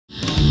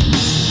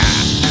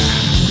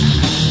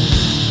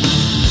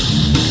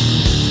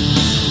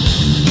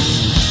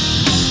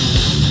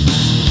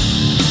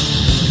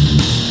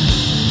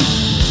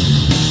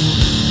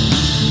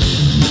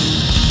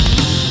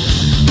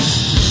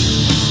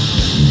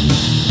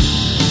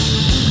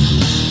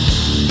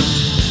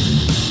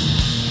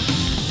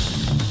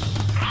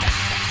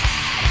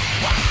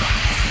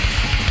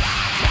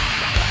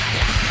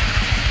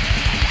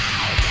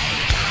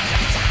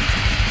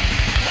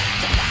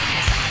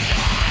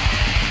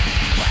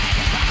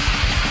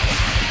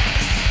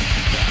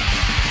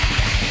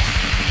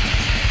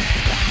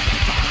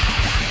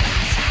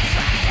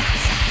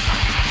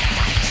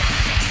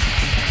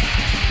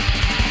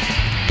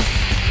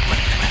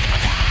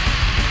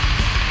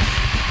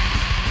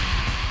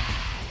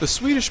The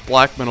Swedish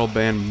black metal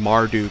band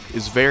Marduk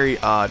is very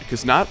odd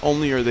because not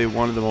only are they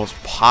one of the most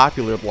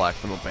popular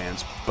black metal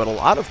bands, but a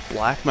lot of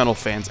black metal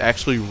fans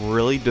actually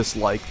really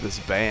dislike this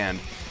band.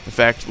 In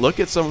fact, look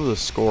at some of the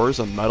scores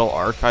on Metal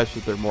Archives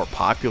with their more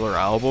popular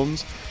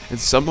albums, and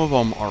some of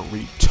them are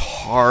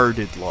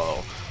retarded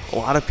low. A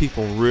lot of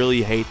people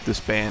really hate this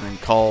band and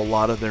call a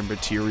lot of their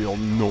material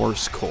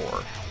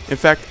Norsecore. In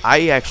fact,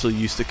 I actually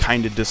used to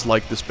kind of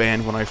dislike this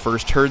band when I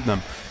first heard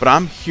them, but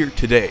I'm here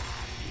today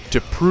to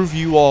prove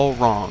you all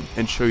wrong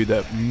and show you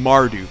that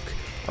Marduk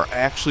are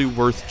actually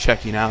worth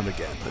checking out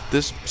again. That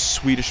this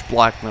Swedish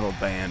black metal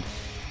band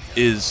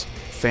is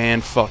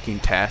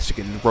fan-fucking-tastic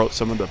and wrote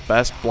some of the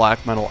best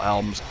black metal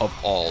albums of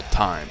all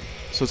time.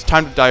 So it's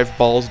time to dive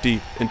balls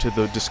deep into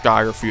the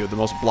discography of the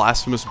most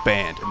blasphemous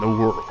band in the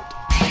world.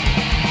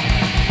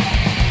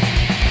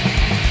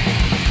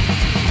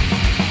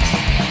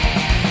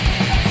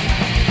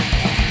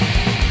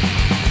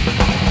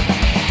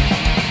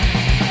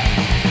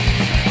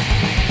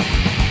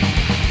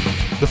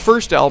 The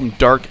first album,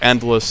 Dark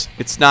Endless,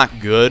 it's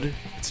not good,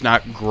 it's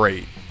not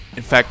great.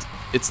 In fact,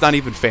 it's not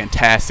even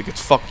fantastic,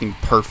 it's fucking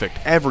perfect.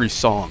 Every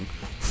song,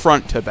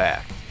 front to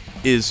back,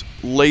 is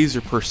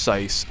laser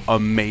precise,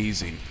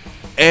 amazing.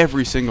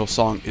 Every single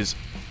song is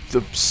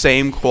the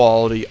same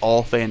quality,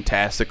 all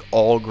fantastic,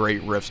 all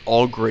great riffs,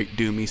 all great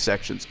doomy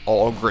sections,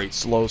 all great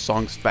slow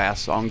songs,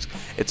 fast songs.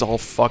 It's all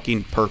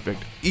fucking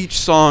perfect. Each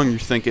song you're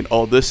thinking,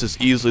 oh, this is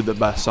easily the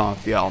best song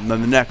of the album. Then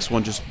the next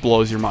one just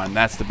blows your mind.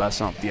 That's the best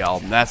song of the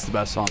album. That's the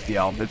best song of the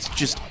album. It's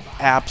just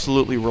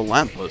absolutely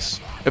relentless.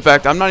 In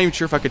fact, I'm not even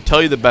sure if I could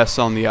tell you the best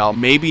song on the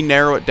album. Maybe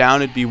narrow it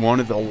down, it'd be one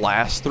of the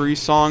last three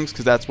songs,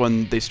 because that's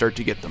when they start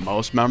to get the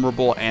most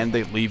memorable and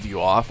they leave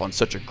you off on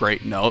such a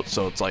great note,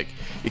 so it's like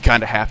you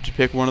kind of have to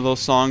pick one of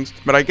those songs.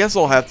 But I guess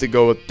I'll have to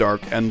go with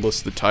Dark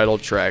Endless, the title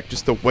track.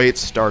 Just the way it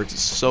starts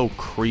is so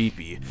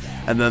creepy,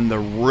 and then the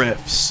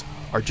riffs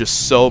are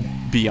just so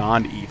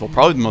beyond evil.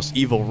 Probably the most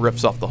evil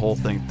riffs off the whole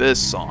thing. This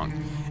song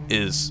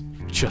is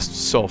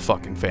just so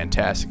fucking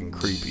fantastic and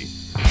creepy.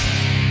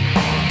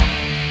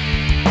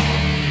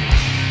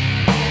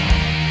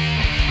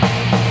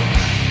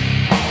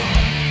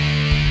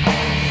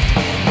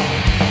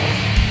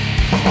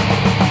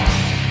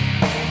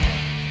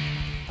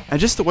 And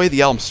just the way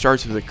the album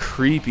starts with the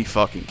creepy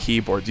fucking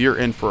keyboards, you're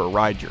in for a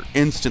ride, you're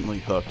instantly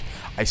hooked.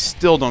 I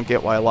still don't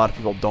get why a lot of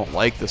people don't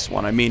like this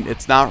one. I mean,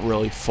 it's not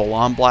really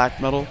full-on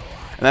black metal,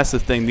 and that's the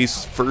thing,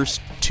 these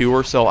first two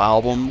or so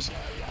albums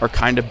are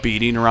kind of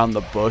beating around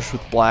the bush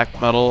with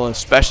black metal,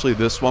 especially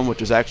this one,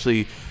 which is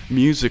actually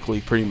musically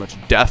pretty much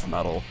death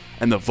metal,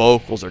 and the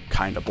vocals are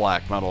kind of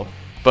black metal,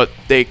 but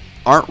they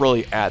aren't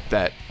really at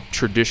that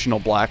traditional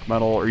black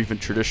metal or even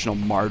traditional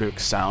Marduk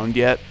sound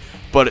yet.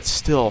 But it's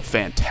still a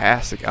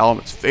fantastic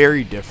album. It's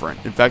very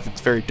different. In fact, it's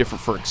very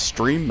different for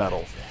extreme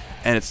metal,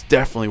 and it's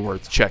definitely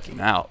worth checking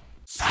out.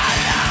 So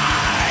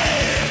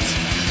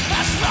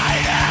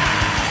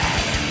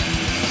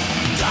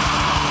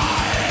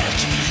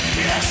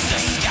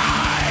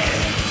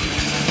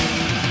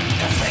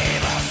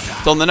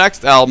on the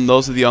next album,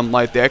 those are the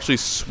Unlight, they actually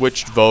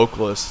switched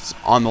vocalists.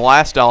 On the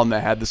last album, they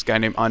had this guy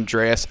named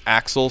Andreas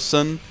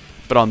Axelsson,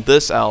 but on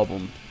this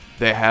album,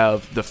 they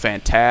have the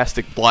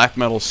fantastic black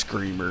metal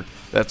screamer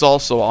that's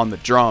also on the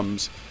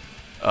drums.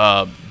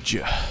 God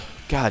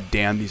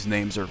damn, these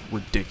names are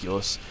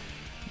ridiculous.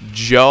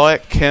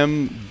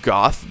 Joachim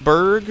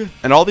Gothberg.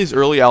 And all these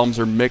early albums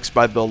are mixed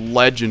by the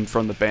legend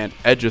from the band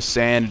Edge of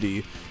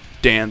Sanity,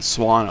 Dan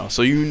Swano.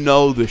 So you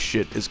know this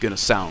shit is going to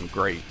sound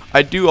great.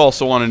 I do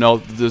also want to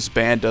note that this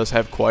band does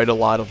have quite a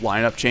lot of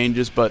lineup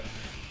changes, but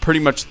pretty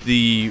much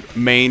the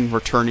main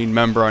returning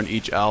member on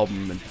each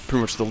album and pretty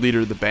much the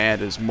leader of the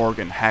band is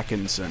Morgan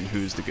Hackinson,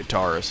 who's the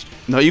guitarist.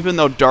 Now, even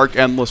though Dark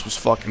Endless was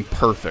fucking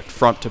perfect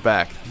front to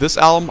back, this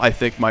album I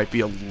think might be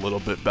a little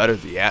bit better.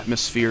 The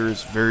atmosphere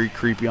is very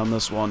creepy on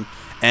this one,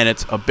 and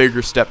it's a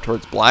bigger step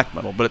towards black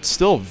metal, but it's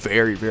still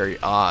very, very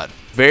odd.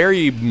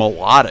 Very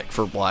melodic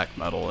for black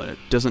metal, and it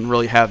doesn't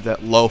really have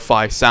that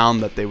lo-fi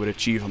sound that they would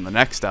achieve on the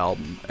next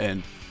album,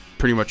 and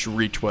pretty much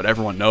reach what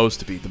everyone knows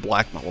to be the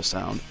black metal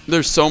sound.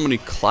 There's so many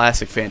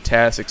classic,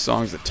 fantastic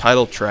songs. The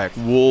title track,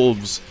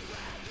 Wolves,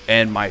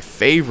 and my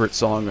favorite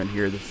song on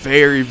here, the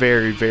very,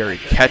 very, very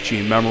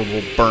catchy and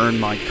memorable Burn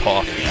My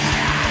Coffee.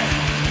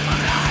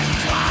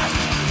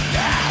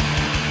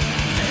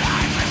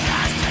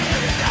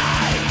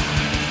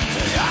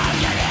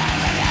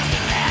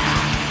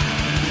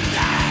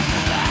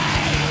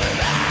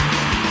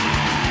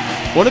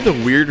 One of the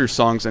weirder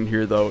songs on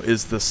here, though,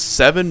 is the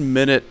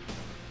 7-minute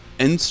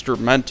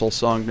instrumental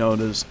song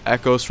known as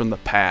Echoes from the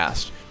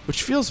Past,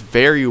 which feels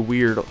very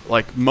weird.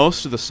 Like,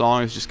 most of the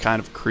song is just kind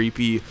of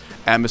creepy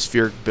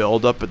atmospheric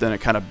build-up, but then it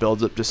kind of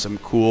builds up to some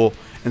cool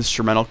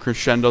instrumental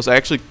crescendos. I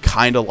actually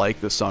kind of like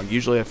this song.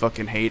 Usually I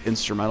fucking hate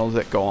instrumentals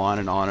that go on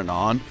and on and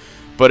on,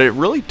 but it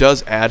really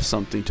does add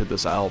something to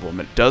this album.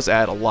 It does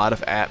add a lot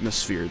of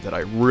atmosphere that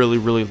I really,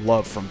 really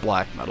love from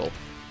black metal.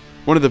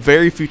 One of the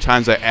very few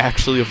times I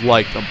actually have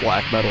liked a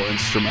black metal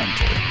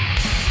instrumental.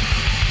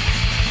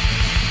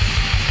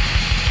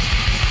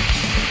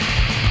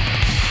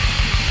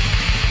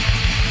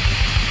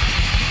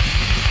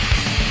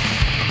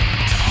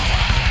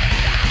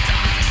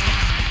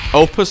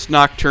 Opus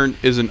Nocturne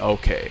isn't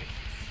okay.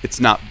 It's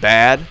not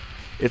bad.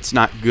 It's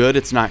not good.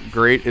 It's not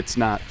great. It's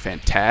not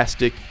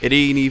fantastic. It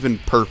ain't even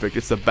perfect.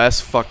 It's the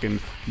best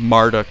fucking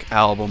Marduk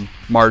album.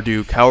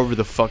 Marduk, however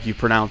the fuck you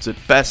pronounce it.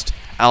 Best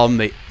album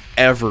they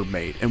ever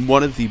made. And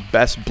one of the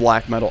best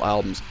black metal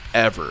albums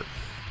ever.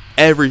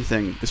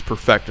 Everything is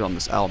perfected on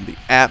this album. The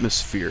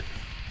atmosphere,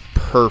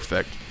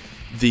 perfect.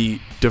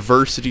 The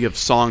diversity of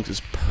songs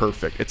is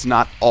perfect. It's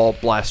not all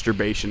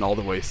blasturbation all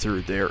the way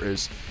through. There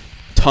is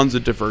tons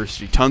of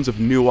diversity, tons of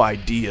new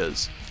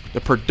ideas.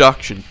 The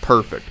production,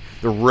 perfect.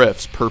 The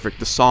riffs, perfect.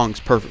 The songs,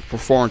 perfect.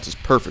 Performance is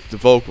perfect. The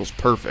vocals,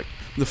 perfect.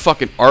 The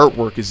fucking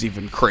artwork is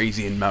even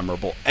crazy and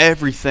memorable.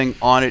 Everything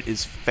on it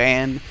is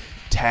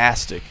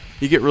fantastic.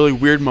 You get really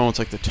weird moments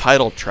like the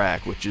title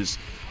track, which is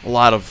a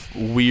lot of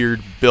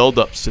weird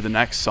build-ups to the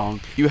next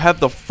song. You have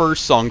the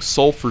first song,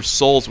 Soul for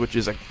Souls, which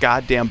is a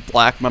goddamn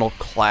black metal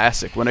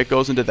classic. When it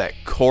goes into that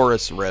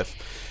chorus riff,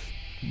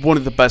 one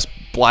of the best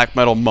black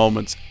metal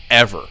moments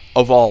ever,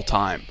 of all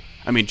time.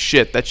 I mean,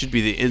 shit, that should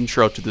be the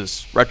intro to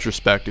this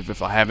retrospective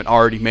if I haven't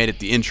already made it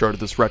the intro to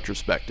this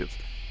retrospective.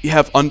 You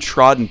have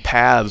Untrodden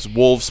Paths,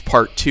 Wolves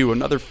Part 2,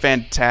 another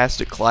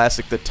fantastic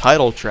classic. The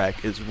title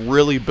track is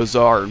really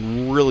bizarre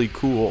and really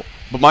cool.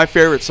 But my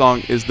favorite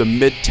song is the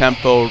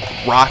mid-tempo,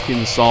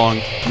 rockin' song,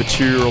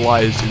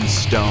 Materialized in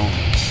Stone.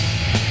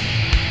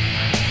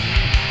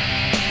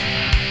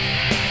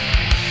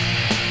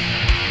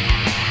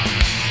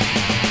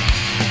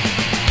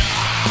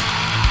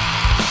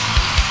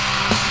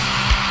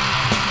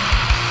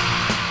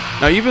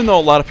 Now, even though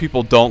a lot of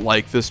people don't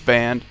like this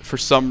band, for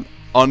some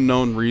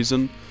unknown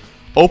reason,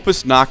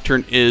 Opus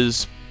Nocturne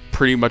is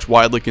pretty much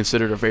widely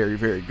considered a very,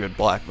 very good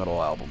black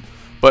metal album.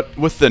 But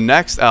with the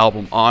next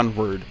album,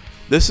 Onward,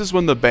 this is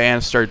when the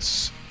band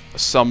starts,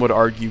 some would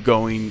argue,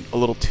 going a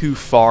little too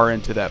far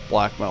into that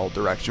black metal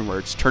direction where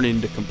it's turning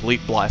into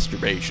complete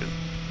blasturbation.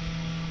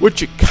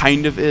 Which it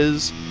kind of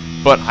is,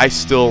 but I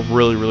still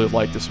really, really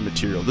like this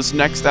material. This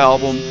next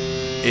album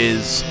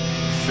is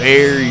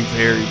very,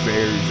 very,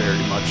 very,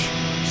 very much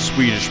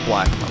Swedish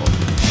black metal.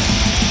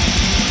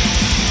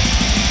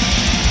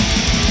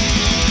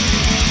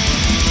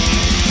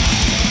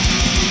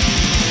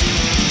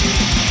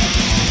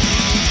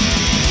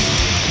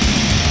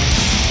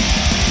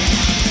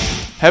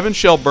 Heaven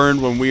Shall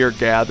Burn When We Are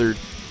Gathered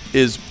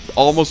is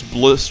almost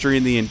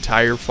blistering the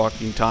entire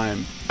fucking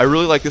time. I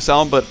really like this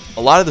album, but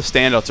a lot of the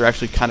standouts are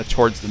actually kind of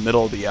towards the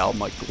middle of the album,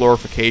 like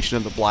Glorification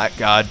of the Black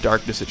God,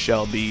 Darkness It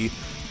Shall Be,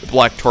 The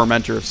Black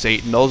Tormentor of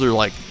Satan. Those are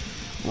like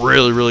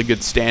really, really good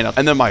standouts.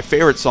 And then my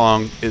favorite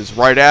song is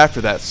right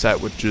after that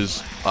set, which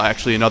is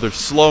actually another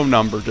slow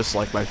number, just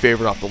like my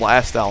favorite off the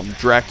last album,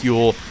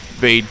 Dracula,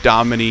 Ve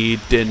Domini,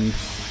 Din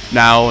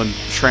Now, and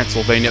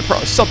Transylvania.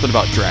 Probably something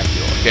about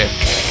Dracula, okay?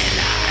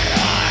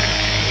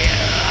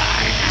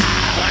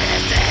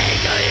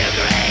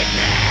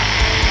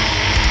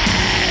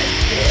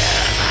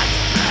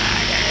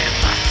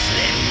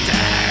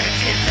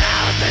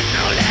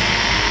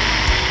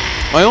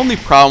 My only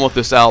problem with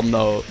this album,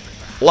 though,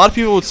 a lot of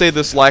people would say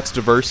this lacks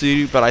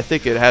diversity, but I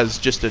think it has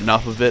just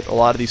enough of it. A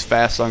lot of these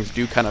fast songs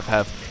do kind of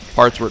have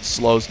parts where it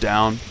slows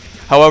down.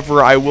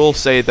 However, I will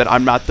say that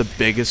I'm not the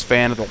biggest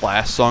fan of the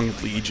last song,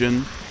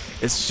 Legion.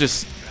 It's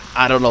just,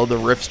 I don't know, the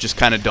riffs just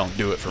kind of don't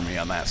do it for me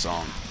on that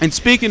song. And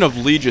speaking of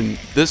Legion,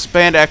 this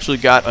band actually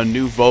got a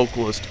new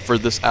vocalist for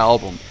this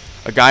album,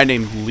 a guy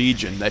named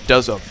Legion that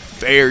does a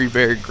very,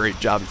 very great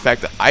job. In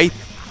fact, I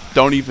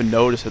don't even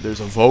notice that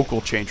there's a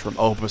vocal change from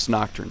Opus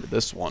Nocturne to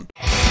this one.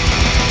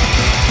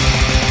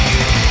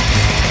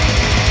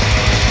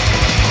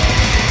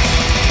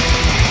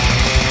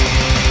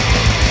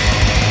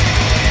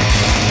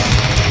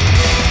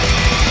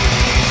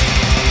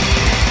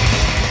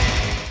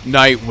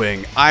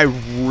 Nightwing. I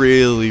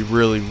really,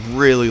 really,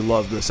 really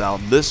love this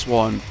album. This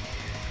one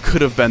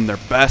could have been their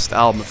best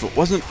album if it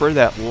wasn't for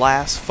that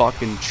last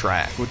fucking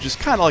track, which is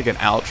kind of like an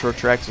outro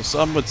track, so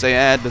some would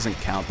say, it doesn't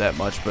count that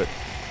much, but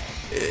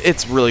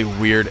it's really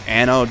weird.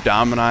 Anno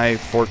Domini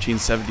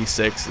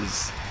 1476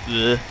 is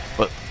ugh,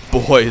 but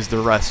boy is the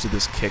rest of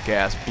this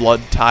kick-ass.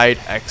 Bloodtide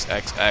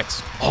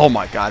XXX, oh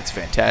my god, it's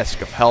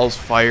fantastic. Of Hell's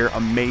Fire,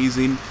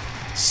 amazing.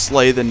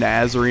 Slay the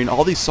Nazarene,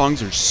 all these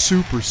songs are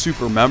super,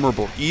 super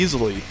memorable.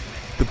 Easily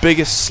the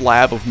biggest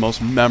slab of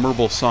most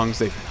memorable songs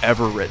they've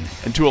ever written.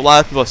 And to a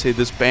lot of people I say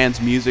this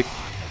band's music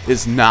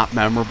is not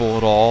memorable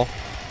at all.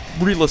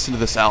 Re-listen to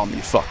this album,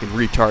 you fucking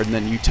retard, and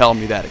then you tell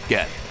me that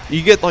again.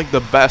 You get like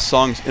the best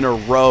songs in a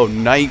row.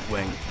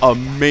 Nightwing,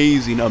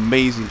 amazing,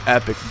 amazing,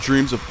 epic.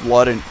 Dreams of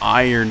Blood and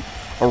Iron,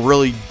 a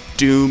really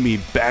doomy,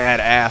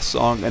 badass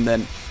song. And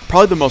then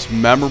probably the most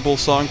memorable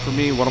song for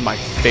me, one of my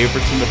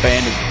favorites in the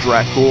band, is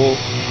Dracul,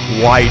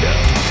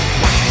 Wida.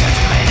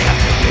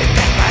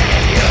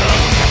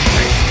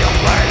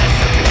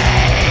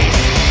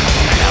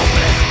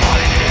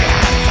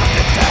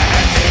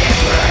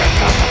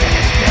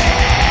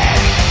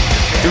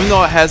 Even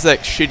though it has that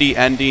shitty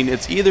ending,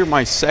 it's either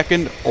my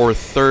second or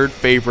third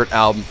favorite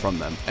album from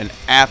them. An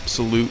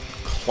absolute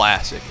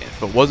classic. And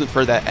if it wasn't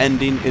for that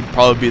ending, it'd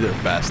probably be their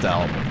best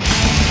album.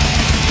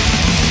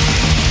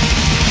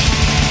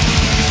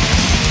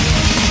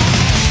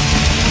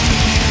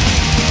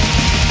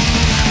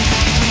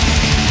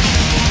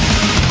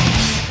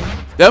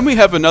 Then we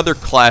have another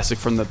classic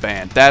from the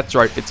band. That's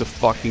right, it's a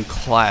fucking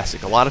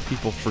classic. A lot of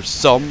people, for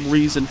some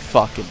reason,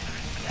 fucking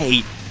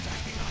hate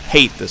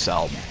this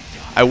album.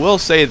 I will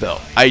say, though,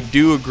 I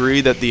do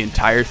agree that the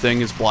entire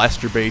thing is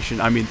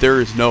blasturbation. I mean, there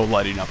is no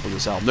letting up with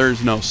this album. There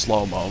is no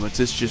slow moments.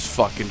 It's just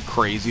fucking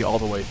crazy all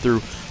the way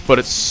through. But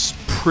it's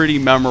pretty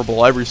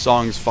memorable. Every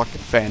song is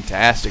fucking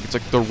fantastic. It's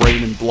like the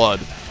Rain and Blood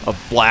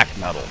of black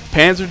metal.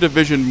 Panzer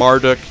Division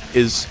Marduk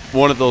is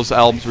one of those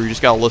albums where you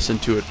just gotta listen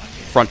to it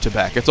front to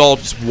back. It's all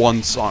just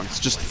one song. It's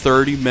just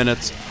 30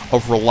 minutes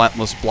of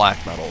relentless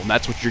black metal, and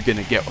that's what you're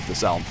gonna get with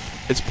this album.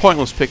 It's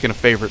pointless picking a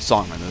favorite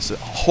song on this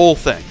whole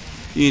thing.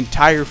 The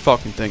entire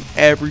fucking thing,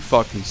 every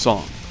fucking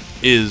song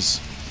is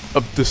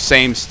of the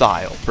same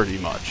style, pretty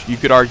much. You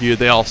could argue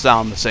they all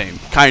sound the same.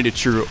 Kinda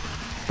true.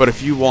 But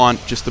if you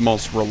want just the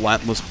most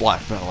relentless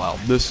black metal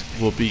album, this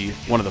will be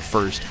one of the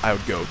first I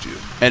would go to.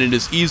 And it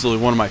is easily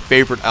one of my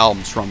favorite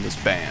albums from this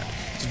band.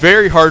 It's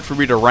very hard for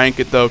me to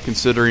rank it, though,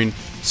 considering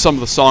some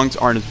of the songs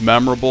aren't as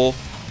memorable,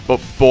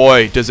 but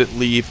boy, does it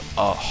leave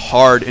a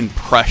hard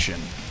impression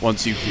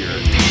once you hear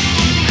it.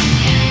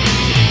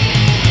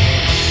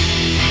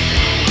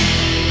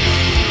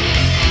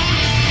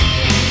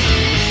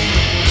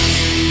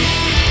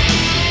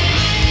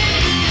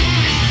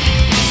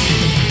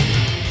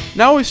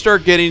 Now we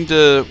start getting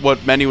to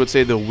what many would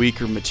say the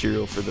weaker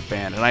material for the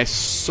band, and I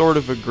sort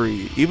of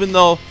agree. Even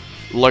though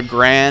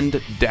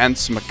Grande,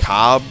 Danse,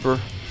 Macabre,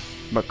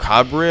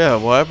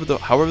 however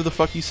the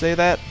fuck you say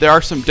that, there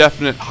are some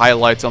definite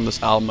highlights on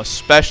this album,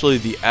 especially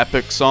the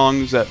epic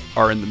songs that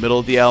are in the middle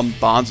of the album,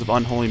 Bonds of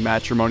Unholy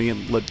Matrimony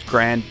and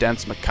Grande,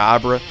 Danse,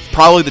 Macabre.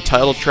 Probably the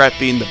title track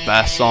being the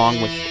best song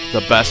with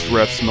the best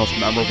riffs, most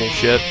memorable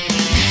shit.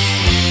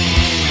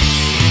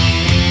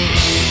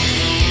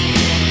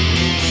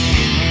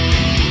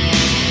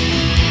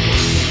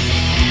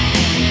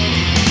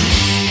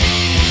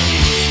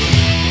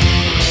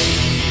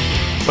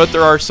 But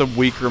there are some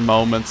weaker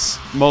moments.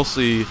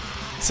 Mostly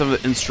some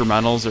of the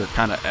instrumentals are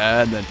kind of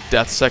and then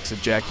Death, Sex,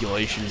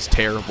 Ejaculation is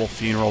terrible.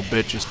 Funeral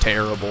Bitch is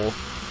terrible.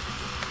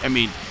 I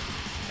mean,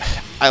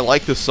 I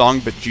like the song,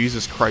 but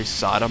Jesus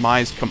Christ,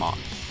 Sodomize, come on.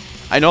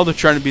 I know they're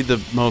trying to be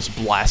the most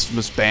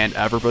blasphemous band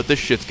ever, but this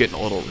shit's getting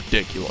a little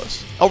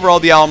ridiculous. Overall,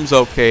 the album's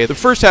okay. The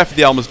first half of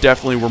the album is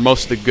definitely where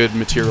most of the good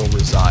material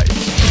resides.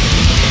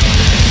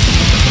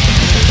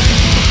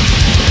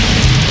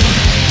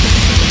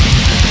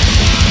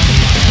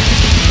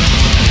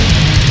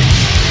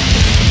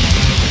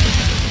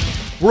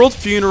 World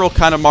Funeral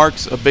kind of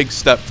marks a big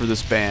step for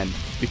this band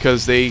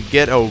because they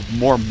get a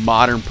more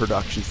modern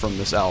production from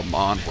this album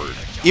onward.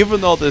 Even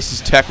though this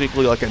is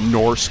technically like a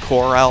Norse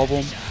core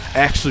album, I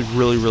actually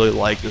really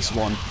like this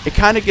one. It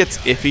kind of gets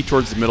iffy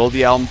towards the middle of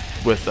the album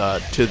with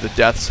To the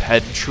Death's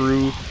Head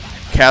True,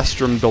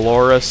 Castrum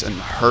Dolores, and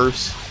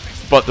Hearse,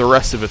 but the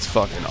rest of it's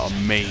fucking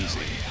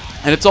amazing.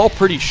 And it's all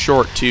pretty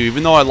short too.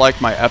 Even though I like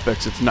my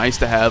epics, it's nice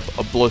to have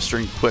a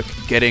blistering, quick,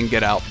 get in,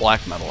 get out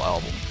black metal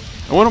album.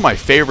 And one of my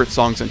favorite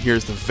songs on here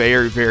is the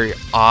very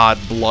odd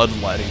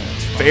Bloodletting.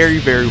 It's very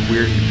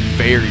weird and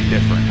very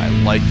different. I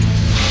like it.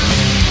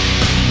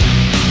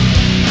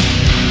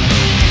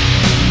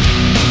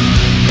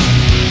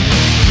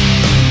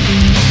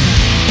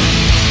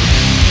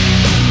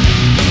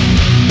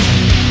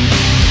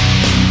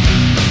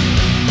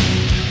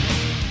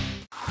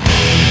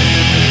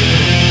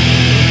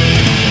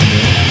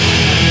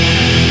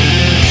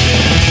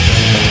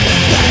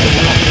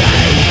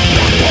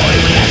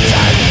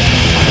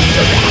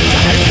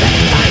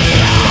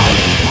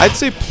 I'd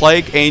say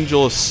Plague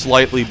Angel is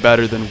slightly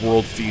better than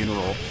World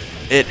Funeral.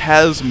 It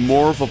has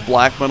more of a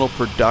black metal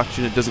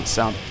production. It doesn't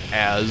sound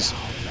as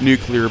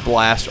Nuclear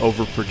Blast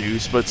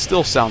overproduced, but it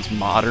still sounds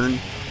modern.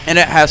 And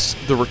it has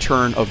the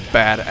return of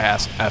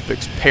badass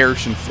epics,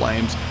 Perish in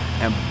Flames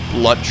and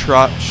Blood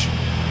Trutch.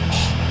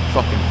 Oh,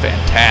 fucking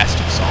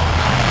fantastic songs.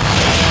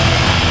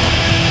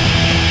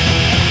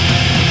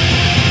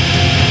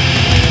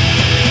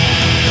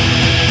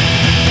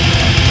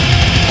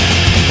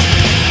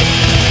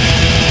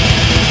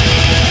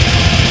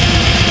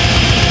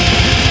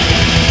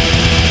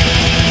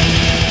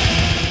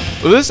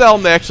 With this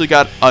album, they actually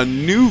got a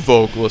new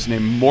vocalist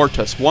named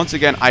Mortis. Once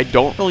again, I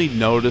don't really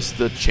notice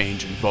the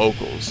change in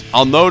vocals.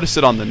 I'll notice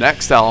it on the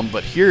next album,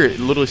 but here it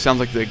literally sounds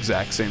like the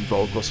exact same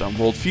vocalist on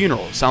World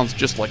Funeral. It sounds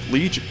just like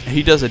Legion.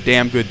 He does a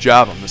damn good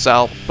job on this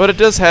album. But it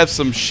does have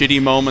some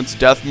shitty moments.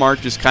 Death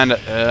March is kind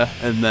of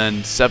and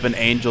then Seven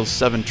Angels,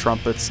 Seven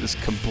Trumpets is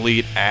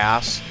complete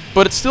ass.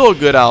 But it's still a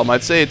good album.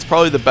 I'd say it's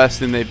probably the best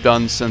thing they've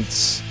done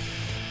since,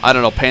 I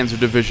don't know, Panzer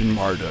Division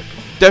Marduk.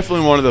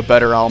 Definitely one of the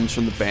better albums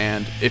from the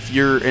band. If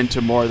you're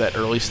into more of that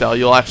early style,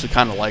 you'll actually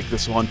kind of like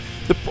this one.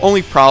 The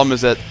only problem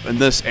is that in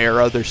this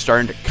era, they're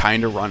starting to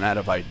kind of run out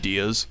of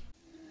ideas.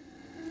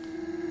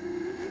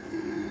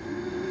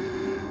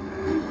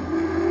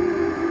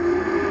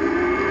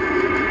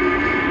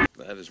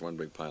 That is one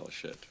big pile of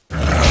shit.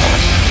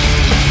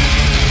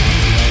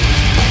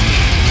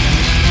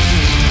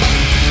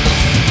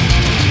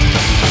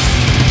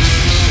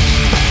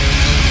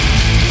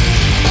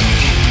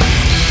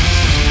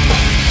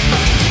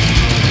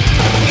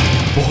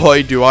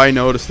 boy, do I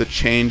notice the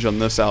change on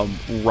this album.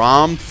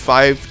 Rom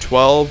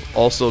 512,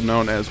 also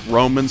known as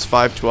Romans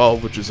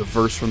 512, which is a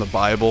verse from the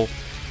Bible,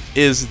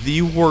 is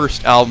the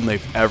worst album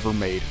they've ever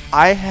made.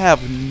 I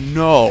have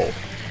no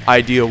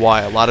idea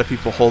why a lot of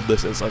people hold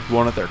this as like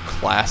one of their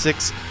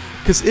classics,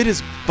 because it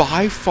is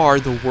by far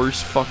the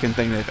worst fucking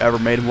thing they've ever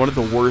made, and one of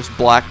the worst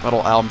black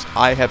metal albums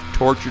I have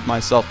tortured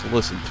myself to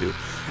listen to.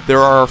 There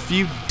are a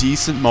few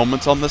decent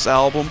moments on this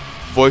album.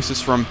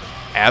 Voices from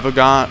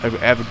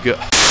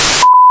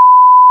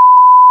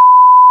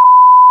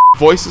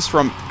Voices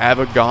from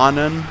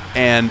Avaganon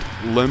and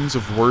Limbs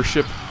of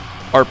Worship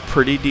are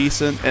pretty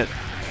decent. And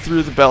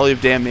Through the Belly of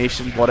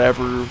Damnation,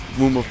 whatever,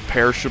 Womb of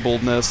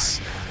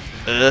Perishableness,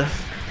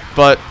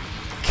 but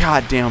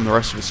goddamn, the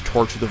rest of his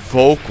torture. The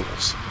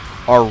vocals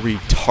are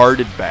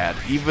retarded bad.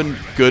 Even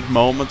good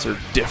moments or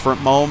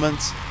different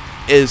moments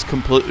is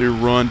completely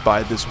ruined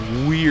by this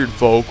weird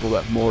vocal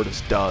that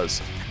Mortis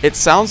does. It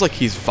sounds like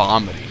he's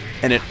vomiting,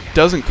 and it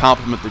doesn't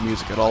complement the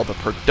music at all. The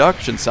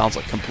production sounds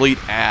like complete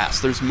ass.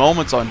 There's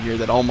moments on here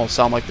that almost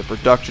sound like the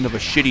production of a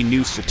shitty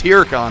new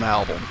Satyricon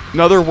album. In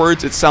other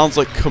words, it sounds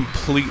like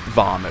complete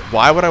vomit.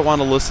 Why would I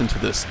want to listen to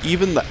this?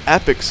 Even the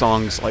epic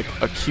songs like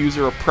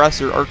Accuser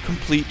Oppressor are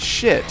complete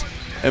shit.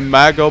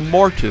 Imago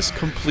Mortis,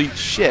 complete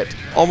shit.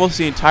 Almost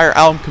the entire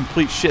album,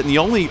 complete shit. And the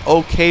only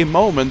okay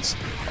moments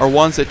are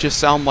ones that just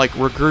sound like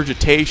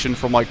regurgitation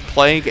from like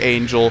Plague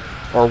Angel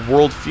or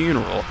World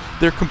Funeral.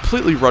 They're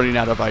completely running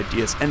out of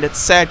ideas, and it's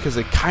sad because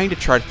they kind of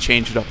try to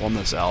change it up on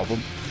this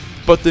album,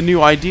 but the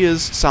new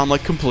ideas sound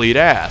like complete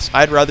ass.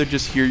 I'd rather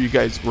just hear you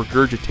guys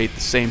regurgitate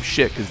the same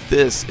shit, because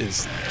this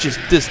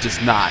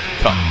does not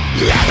cut.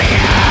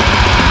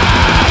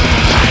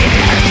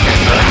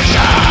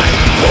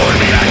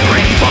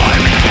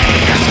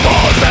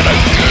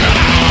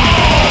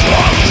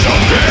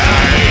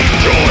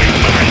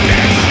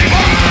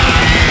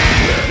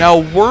 Now,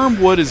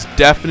 Wormwood is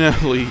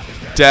definitely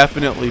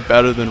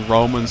better than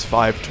Romans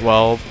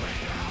 512,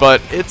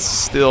 but it's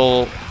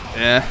still,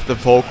 the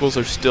vocals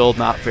are still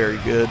not very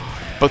good.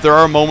 But there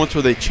are moments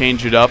where they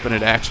change it up and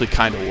it actually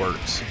kind of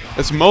works.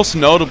 It's most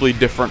notably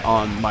different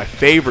on my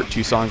favorite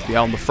two songs of the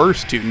album. The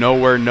first two,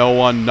 Nowhere, No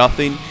One,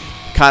 Nothing,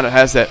 kind of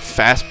has that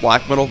fast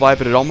black metal vibe,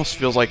 but it almost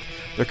feels like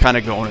they're kind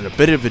of going in a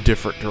bit of a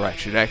different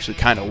direction. It actually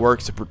kind of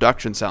works. The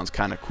production sounds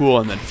kind of cool.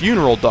 And then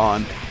Funeral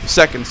Dawn, the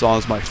second song,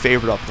 is my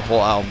favorite off the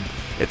whole album.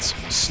 It's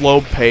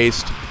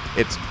slow-paced,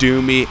 it's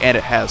doomy, and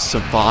it has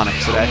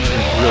symphonics. It actually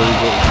really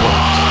works.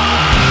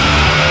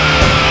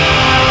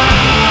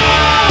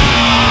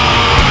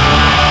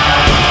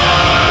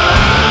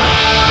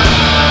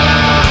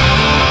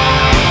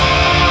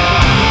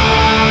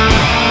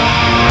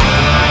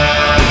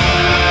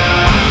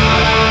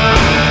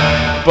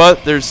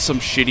 But there's some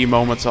shitty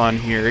moments on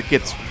here. It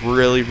gets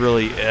really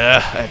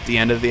at the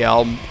end of the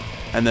album,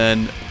 and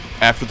then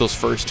after those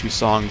first two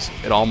songs,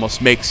 it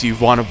almost makes you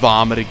want to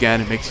vomit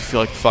again. It makes you feel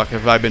like, fuck,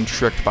 have I been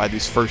tricked by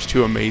these first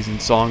two amazing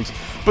songs?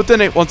 But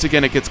then once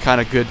again, it gets kind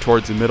of good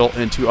towards the middle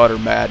into Utter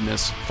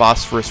Madness,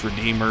 Phosphorus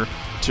Redeemer,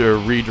 to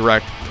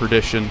Redirect,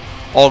 Perdition,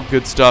 all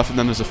good stuff. And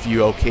then there's a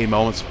few okay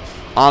moments.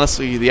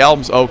 Honestly, the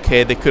album's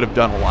okay. They could have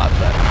done a lot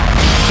better.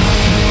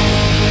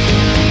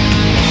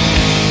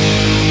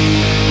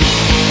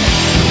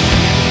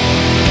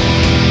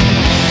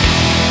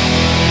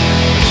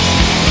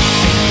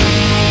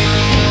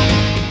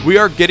 We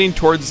are getting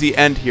towards the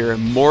end here,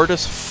 and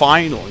Mortis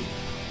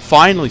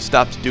finally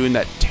stops doing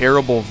that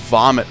terrible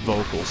vomit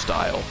vocal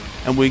style,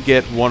 and we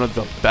get one of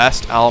the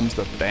best albums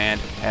the band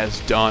has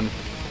done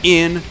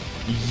in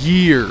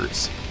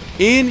years.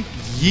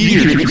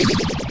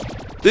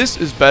 This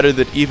is better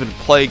than even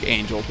Plague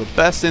Angel, the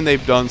best thing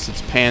they've done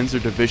since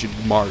Panzer Division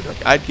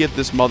Marduk. I'd give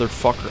this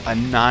motherfucker a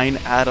 9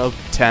 out of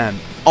 10.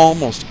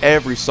 Almost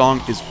every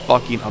song is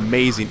fucking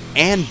amazing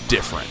and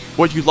different.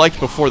 What you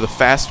liked before, the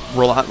fast,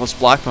 relentless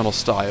black metal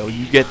style,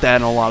 you get that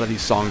in a lot of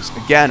these songs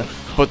again,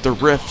 but the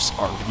riffs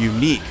are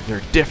unique,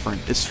 they're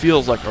different. This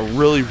feels like a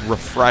really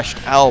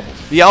refreshed album.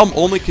 The album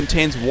only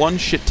contains one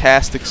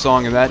shit-tastic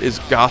song, and that is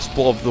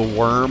Gospel of the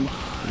Worm.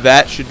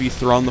 That should be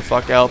thrown the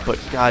fuck out, but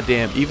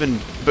goddamn, even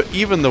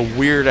the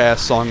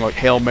weird-ass song like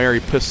Hail Mary,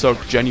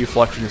 Piss-Soaked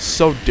Genuflection is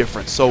so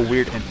different, so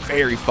weird, and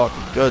very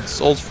fucking good.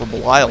 Souls for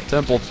Belial,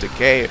 Temple of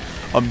Decay,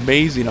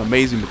 amazing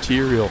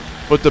material.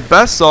 But the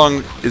best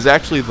song is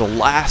actually the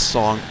last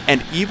song,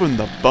 and even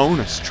the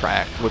bonus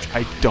track, which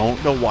I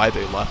don't know why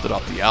they left it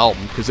off the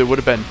album, because it would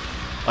have been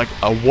like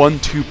a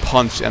 1-2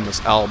 punch in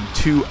this album,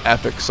 two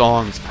epic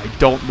songs. I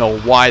don't know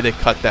why they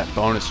cut that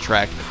bonus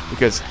track,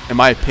 because in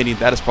my opinion,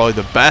 that is probably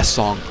the best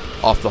song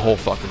off the whole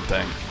fucking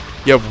thing.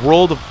 You have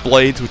World of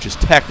Blades, which is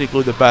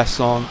technically the best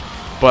song,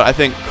 but I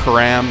think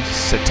Karam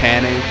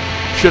Satane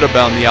should have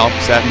been on the album,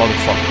 because that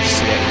motherfucker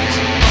slays.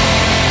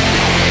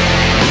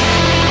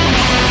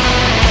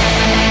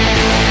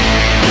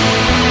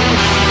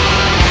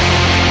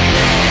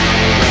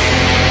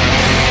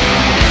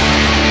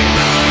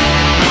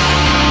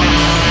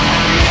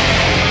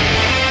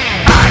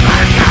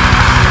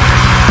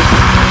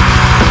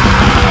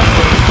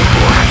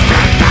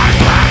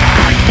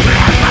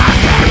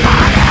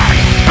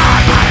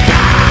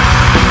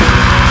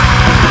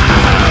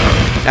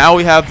 Now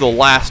we have the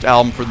last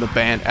album from the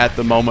band at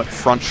the moment,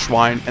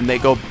 Frontschwein, and they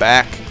go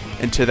back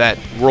into that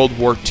World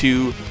War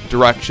II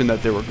direction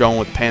that they were going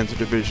with Panzer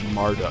Division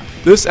Marduk.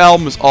 This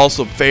album is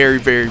also very,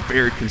 very,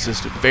 very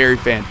consistent, very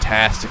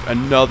fantastic.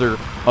 Another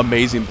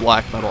amazing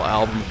black metal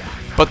album.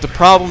 But the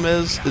problem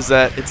is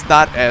that it's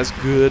not as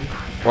good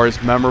or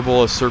as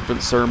memorable as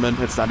Serpent Sermon.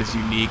 It's not as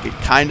unique. It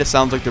kind of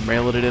sounds like they're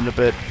mailing it in a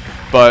bit,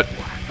 but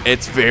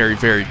it's very,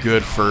 very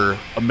good for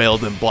a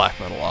mailed-in black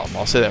metal album.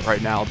 I'll say that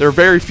right now. There are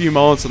very few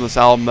moments on this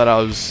album that I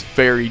was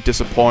very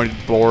disappointed,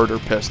 bored, or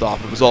pissed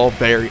off. It was all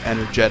very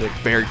energetic,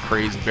 very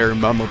crazy, very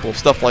memorable.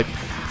 Stuff like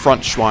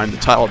Frontschwein, the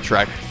title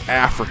track,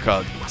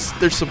 Africa.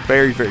 There's some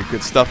very, very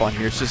good stuff on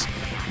here. It's just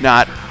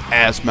not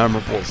as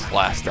memorable as the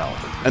last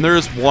album. And there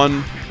is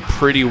one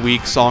pretty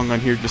weak song on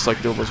here, just like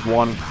there was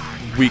one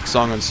weak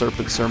song on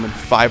Serpent Sermon,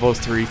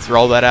 503.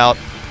 Throw that out.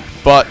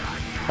 But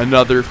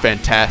another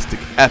fantastic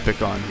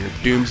epic on here,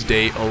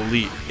 Doomsday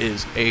Elite,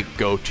 is a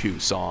go-to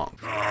song.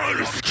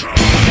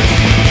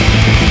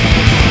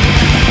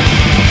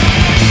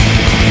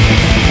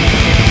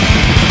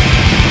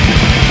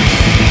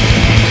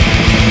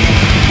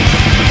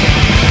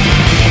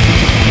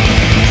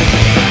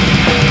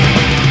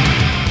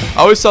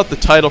 I always thought the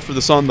title for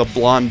the song, The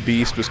Blonde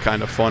Beast, was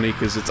kind of funny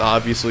because it's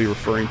obviously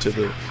referring to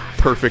the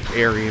perfect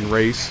Aryan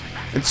race.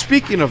 And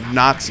speaking of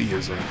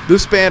Nazism,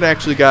 this band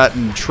actually got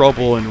in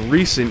trouble in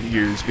recent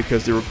years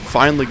because they were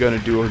finally going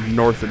to do a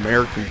North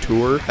American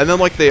tour. And then,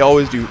 like they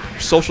always do,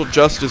 social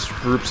justice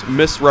groups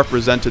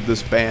misrepresented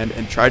this band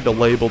and tried to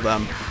label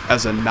them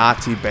as a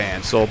Nazi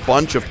band. So a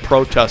bunch of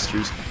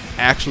protesters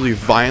actually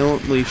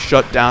violently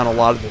shut down a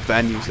lot of the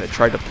venues that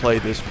tried to play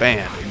this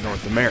band in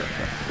North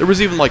America. There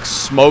was even like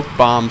smoke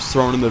bombs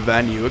thrown in the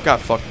venue. It got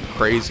fucking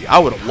crazy. I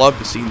would have loved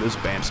to see this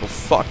band, so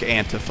fuck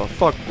Antifa,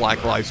 fuck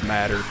Black Lives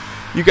Matter.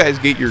 You guys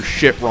get your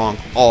shit wrong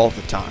all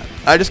the time.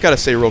 I just gotta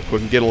say real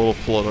quick and get a little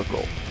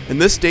political. In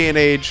this day and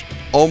age,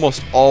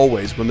 almost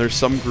always when there's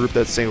some group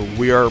that's saying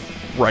we are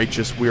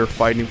righteous, we are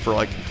fighting for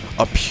like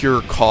a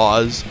pure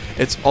cause,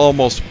 it's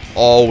almost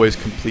always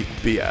complete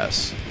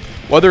BS.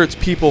 Whether it's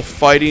people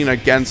fighting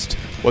against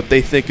what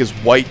they think is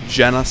white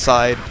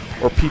genocide,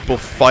 or people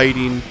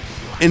fighting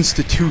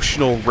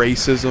institutional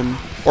racism,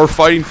 or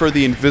fighting for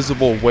the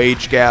invisible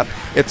wage gap,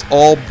 it's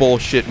all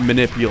bullshit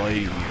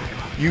manipulating you.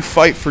 You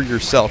fight for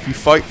yourself. You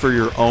fight for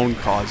your own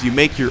cause. You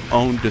make your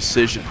own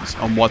decisions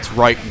on what's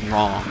right and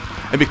wrong.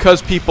 And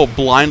because people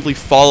blindly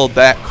followed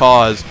that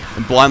cause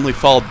and blindly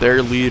followed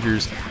their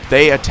leaders,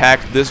 they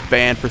attacked this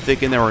band for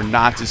thinking they were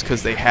Nazis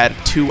because they had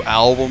 2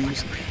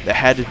 albums that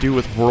had to do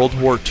with World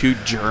War II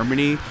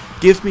Germany.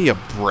 Give me a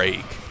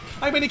break.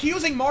 I've been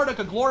accusing Marduk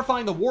of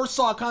glorifying the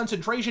Warsaw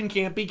concentration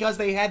camp because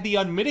they had the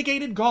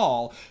unmitigated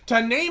gall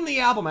to name the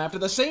album after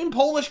the same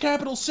Polish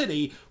capital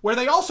city where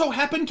they also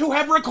happened to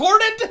have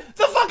recorded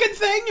the fucking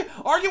thing,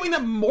 arguing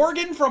that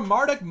Morgan from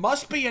Marduk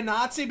must be a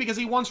Nazi because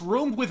he once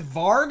roomed with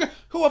Varg,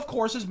 who of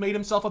course has made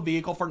himself a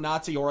vehicle for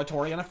Nazi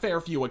oratory on a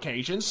fair few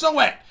occasions. So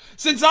what?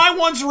 Since I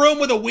once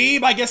roomed with a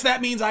weeb, I guess that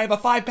means I have a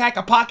 5-pack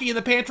of Pocky in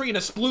the pantry and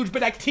a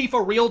splooge-bedecked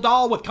Tifa real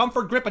doll with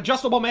comfort grip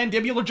adjustable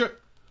mandibular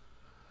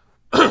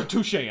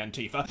Touche,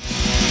 Antifa.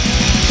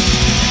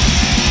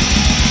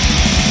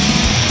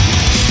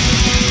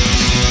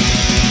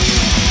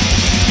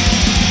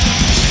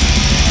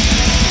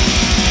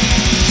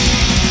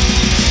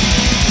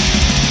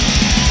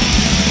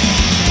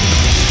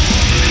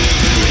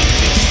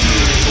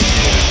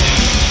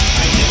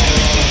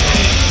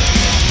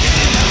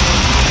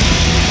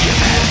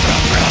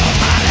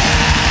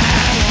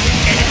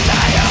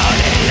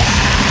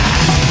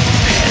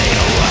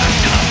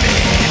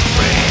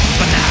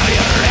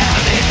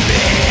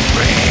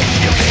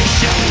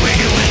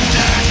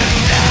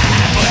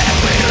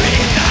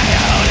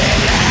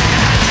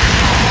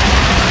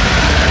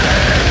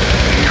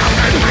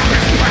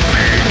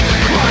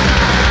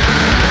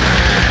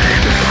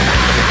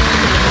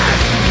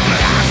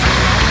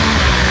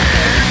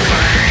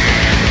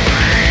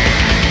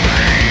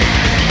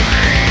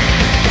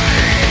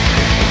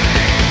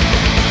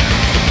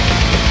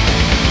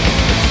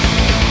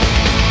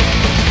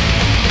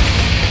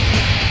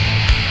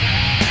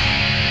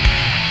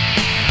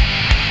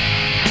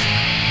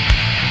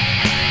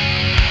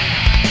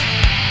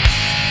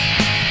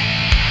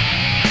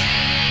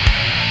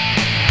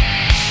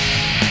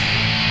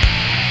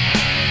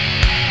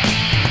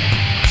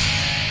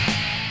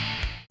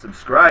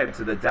 Subscribe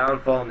to the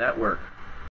Downfall Network.